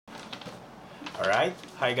Alright,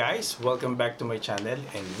 hi guys, welcome back to my channel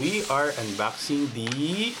and we are unboxing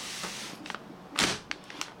the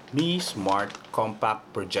Mi Smart Compact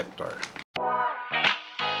Projector.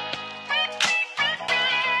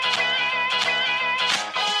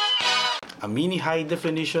 A mini high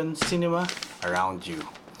definition cinema around you.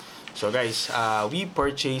 So guys, we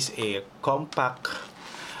purchased a compact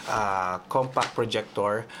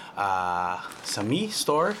projector sa Mi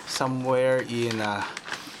store somewhere in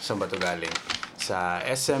saan ba to galing? Sa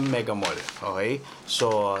SM Mega Mall. Okay?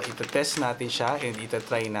 So, itetest natin siya and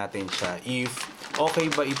itatry natin siya if okay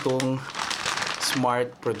ba itong smart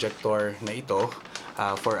projector na ito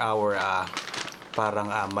for our parang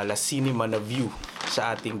mala cinema na view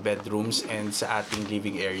sa ating bedrooms and sa ating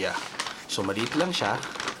living area. So, maliit lang siya.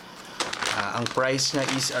 Ang price niya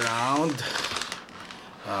is around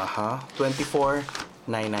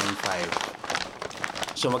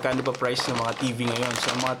 24,995. So, magkano pa price ng mga TV ngayon? So,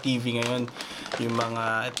 mga TV ngayon, yung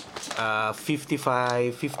mga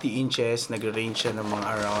 50 inches, nagre-range siya ng mga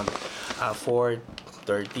around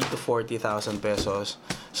 30 to 40,000 pesos.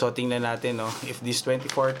 So, tingnan natin, no? If this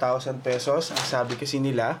 24,000 pesos, ang sabi kasi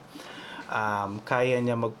nila, kaya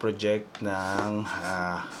niya mag-project ng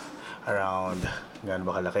around, gaano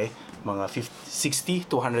ba kalaki? Mga 60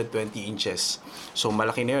 to 120 inches. So,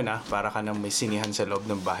 malaki na yun, para ka nang may sinihan sa loob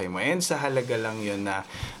ng bahay mo. And sa halaga lang yun na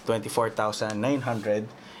 24,995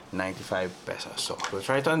 pesos. So, we'll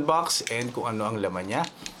try to unbox and kung ano ang laman niya,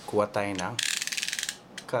 kuha tayo ng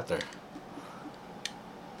cutter.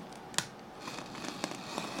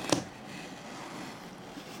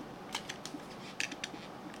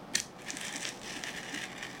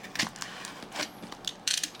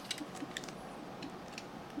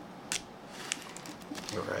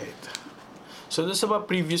 Alright. So, dun sa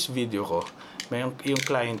previous video ko, yung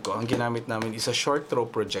client ko, ang ginamit namin is a short throw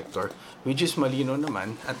projector, which is malino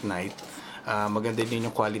naman at night. Maganda din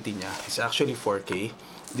yung quality niya. It's actually 4K.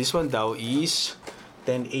 This one daw is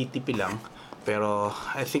 1080p lang. Pero,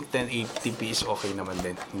 I think 1080p is okay naman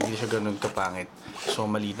din. Hindi siya ganun kapangit. So,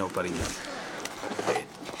 malinaw pa rin yan. Alright.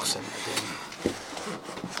 Buksan natin.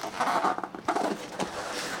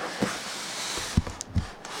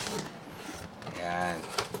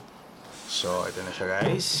 So, ito na siya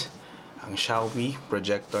guys. Ang Xiaomi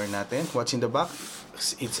projector natin. What's in the box?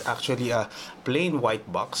 It's actually a plain white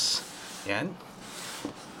box. Yan.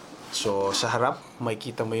 So, sa harap,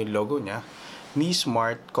 makikita mo yung logo niya. Mi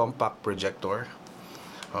Smart Compact Projector.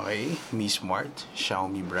 Okay. Mi Smart.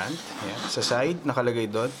 Xiaomi brand. Yan. Sa side, nakalagay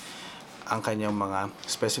doon ang kanyang mga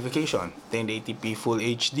specification. 1080p Full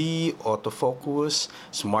HD, autofocus,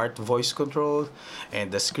 smart voice control,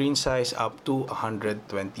 and the screen size up to 120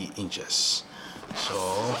 inches. So,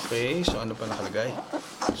 okay. So, ano pa nakalagay?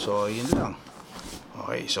 So, yun lang.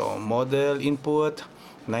 Okay. So, model input,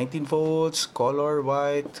 19 volts, color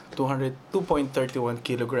white, 2.31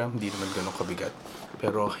 kilogram. Hindi naman ganun kabigat.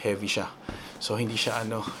 Pero, heavy siya. So, hindi siya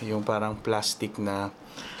yung parang plastic na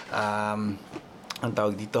ang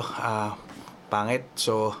tawag dito, pangit.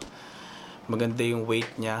 So, maganda yung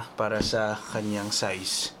weight niya para sa kanyang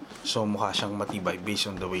size. So, mukha siyang matibay based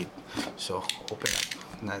on the weight. So, open up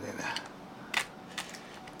natin na.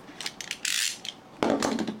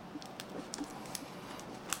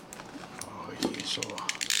 Okay, so,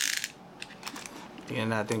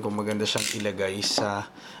 tingnan natin kung maganda siyang ilagay sa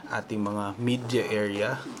ating mga media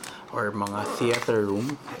area or mga theater room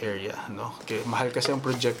area, no? Okay, mahal kasi ang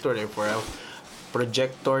projector for a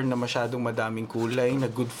projector na masyadong madaming kulay,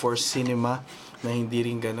 na good for cinema, na hindi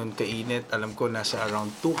rin ganun kainit. Alam ko nasa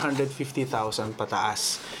around 250,000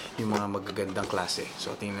 pataas yung mga magagandang klase.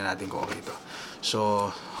 So, tingnan natin kung okay ito.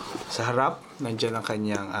 So, sa harap, nandiyan ang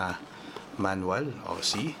kanyang manual. O,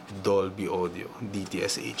 see? Dolby Audio,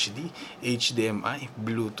 DTS HD, HDMI,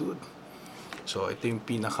 Bluetooth. So, ito yung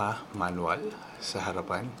pinaka-manual sa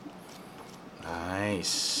harapan.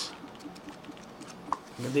 Nice.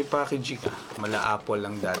 Ganda yung packaging, mala Apple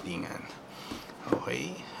lang datingan.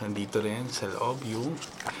 Okay, nandito rin sa loob yung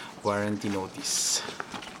warranty notice.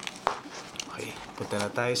 Okay, punta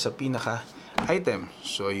na tayo sa pinaka item.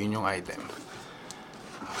 So, yun yung item.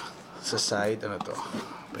 Sa side, ano to?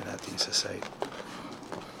 Open natin sa side.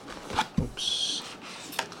 Oops.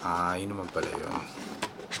 Yun naman pala yun.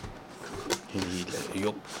 Hindi.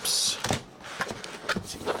 Oops.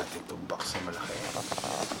 Siguro natin itong box na malaki.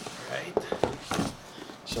 Right.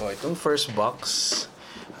 So, itong first box,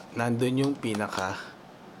 nandun yung pinaka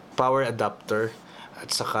power adapter at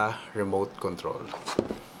saka remote control.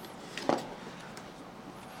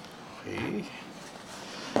 Okay.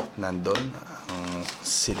 Nandun ang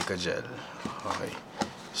silica gel. Okay.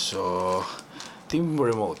 So, ito yung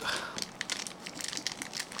remote.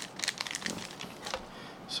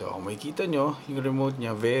 So, kung makikita nyo, yung remote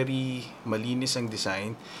niya, very malinis ang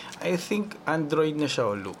design. I think Android na siya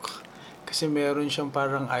o look. Kasi meron siyang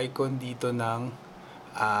parang icon dito ng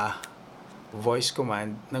voice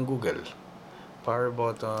command ng Google. Power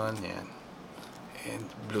button, yan. And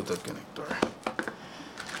Bluetooth connector.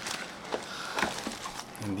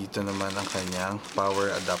 And dito naman ang kanyang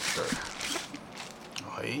power adapter.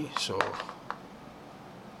 Okay, so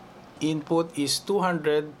input is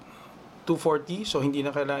 200, 240. So, hindi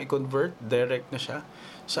na kailangan i-convert. Direct na siya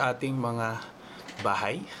sa ating mga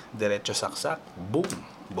bahay. Diretso saksak. Boom!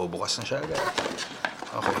 Bubukas na siya agad.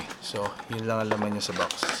 Okay, so yun lang ang laman niya sa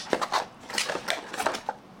box.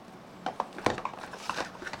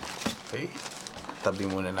 Okay, tabi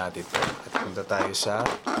muna natin ito. At punta tayo sa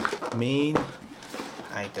main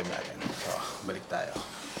item natin. So, balik tayo.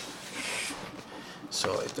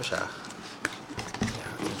 So, ito siya.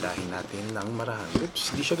 Hilahin natin ng marahan.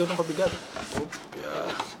 Oops, hindi siya ganun kabigat. Oops, yeah.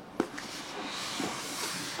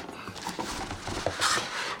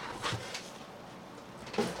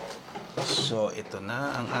 So, ito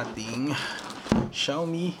na ang ating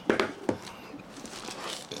Xiaomi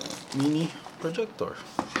mini projector.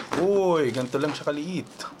 Uy, ganito lang siya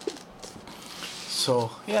kaliit.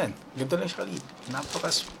 So, yan. Ganito lang siya kaliit.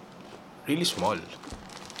 Really small.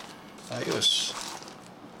 Ayos.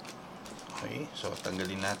 Okay, so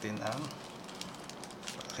tanggalin natin ang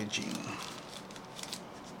packaging.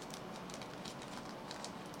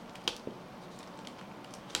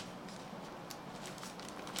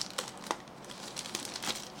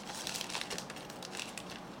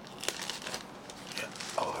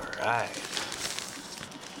 Alright.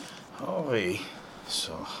 Okay.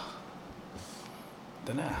 So,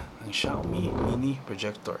 ito na. Ang Xiaomi mini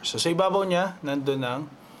projector. So, sa ibabaw niya, nandun ang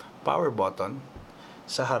power button.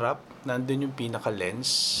 Sa harap, nandun yung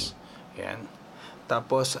pinaka-lens. Ayan.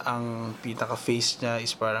 Tapos, ang pinaka-face niya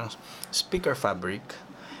is parang speaker fabric.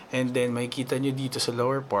 And then, makikita nyo dito sa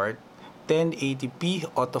lower part,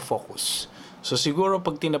 1080p autofocus. So, siguro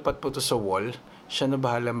pag tinapat po to sa wall, siya na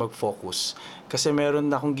bahala mag-focus. Kasi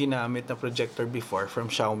meron na akong ginamit na projector before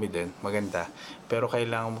from Xiaomi din. Maganda. Pero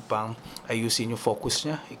kailangan mo pang ayusin yung focus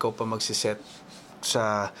niya. Ikaw pa magsiset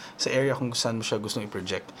sa area kung saan mo siya gustong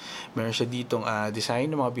i-project. Meron siya ditong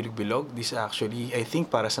design ng mga bilog-bilog. This actually, I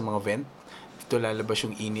think, para sa mga vent. Dito lalabas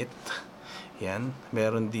yung init. Yan.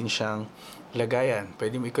 Meron din siyang lagayan.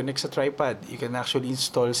 Pwede mo i-connect sa tripod. You can actually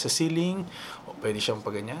install sa ceiling. O pwede siyang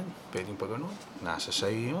paganyan. Pwede pa ganun. Nasa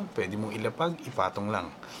sa'yo yun. Pwede mong ilapag. Ipatong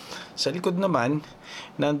lang. Sa likod naman,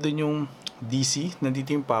 nandun yung DC.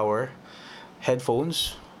 Nandito yung power.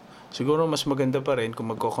 Headphones. Siguro mas maganda pa rin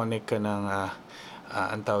kung magko-connect ka ng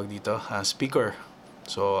ang tawag dito, speaker.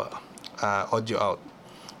 So, audio out.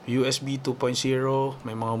 USB 2.0,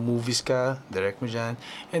 may mga movies ka, direct mo dyan.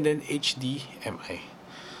 And then HDMI.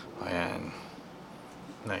 Ayan.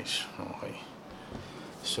 Nice. Okay.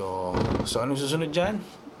 So anong susunod dyan?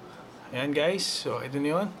 Ayan guys. So, ito na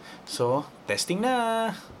yun. So, testing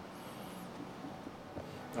na!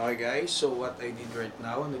 Okay guys. So, what I did right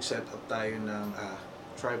now, nag-set up tayo ng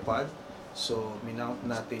tripod. So, minount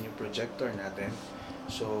natin yung projector natin.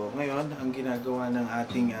 So, ngayon, ang ginagawa ng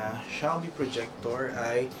ating Xiaomi projector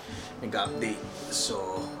ay nag-update.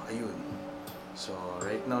 So, ayun. So,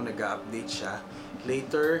 right now, nag-update siya.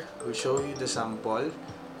 Later, we'll show you the sample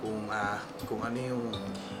kung ano yung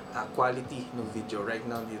quality ng video. Right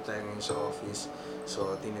now, dito tayo ngayon sa office.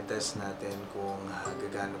 So, tinitest natin kung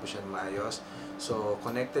gagana ba siya maayos. So,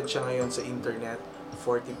 connected siya ngayon sa internet.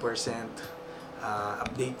 40%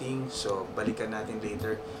 updating. So, balikan natin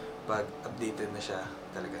later pag updated na siya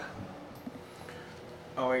talaga.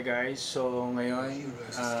 Okay guys, so ngayon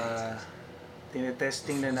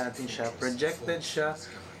tinetesting na natin siya. Projected siya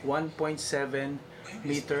 1.7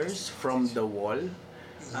 meters from the wall.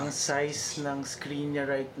 Ang size ng screen niya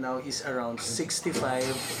right now is around 65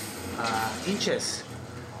 inches.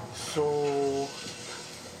 So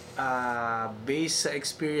based sa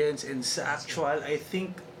experience and sa actual, I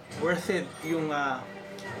think worth it yung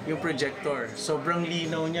projector. Sobrang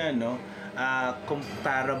linaw niya, no?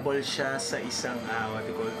 Comparable siya sa isang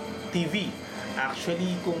TV.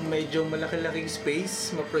 Actually, kung medyo malaki-laking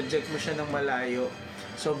space, ma-project mo siya ng malayo.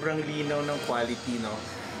 Sobrang linaw ng quality, no?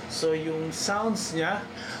 So, yung sounds niya,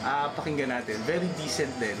 pakinggan natin. Very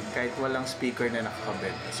decent din, kahit walang speaker na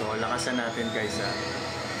nakakabit. So, lakasan natin, guys,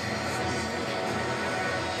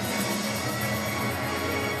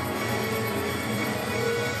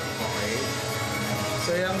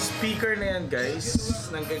 So, yung speaker na yan, guys,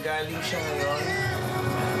 nanggagaling siya ngayon.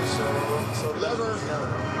 So level na.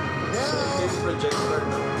 So, ito yung projector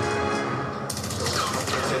na. So,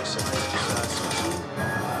 project siya ngayon sa screen.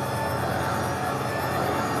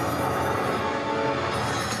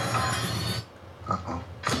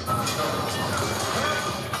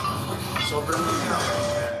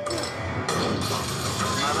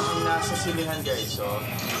 yan guys.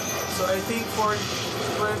 So I think for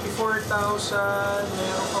 24,000,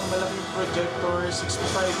 meron kang malaking projector,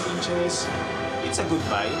 65 inches. It's a good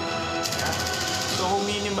buy. Yeah. So kung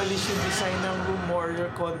minimalist yung design ng room mo or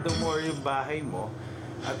your condo mo or yung bahay mo,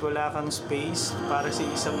 at wala kang space para sa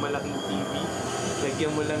isang malaking TV,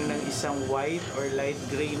 lagyan mo lang ng isang white or light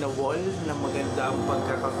gray na wall na maganda ang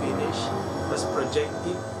pagkaka-finish, tapos project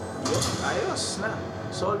it, yun, ayos na.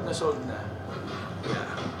 Sold na.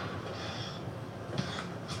 Yeah.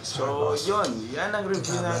 So, yan ang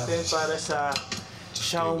review natin para sa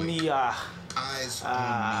Xiaomi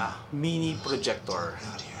mini projector.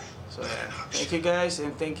 So, thank you guys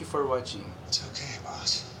and thank you for watching.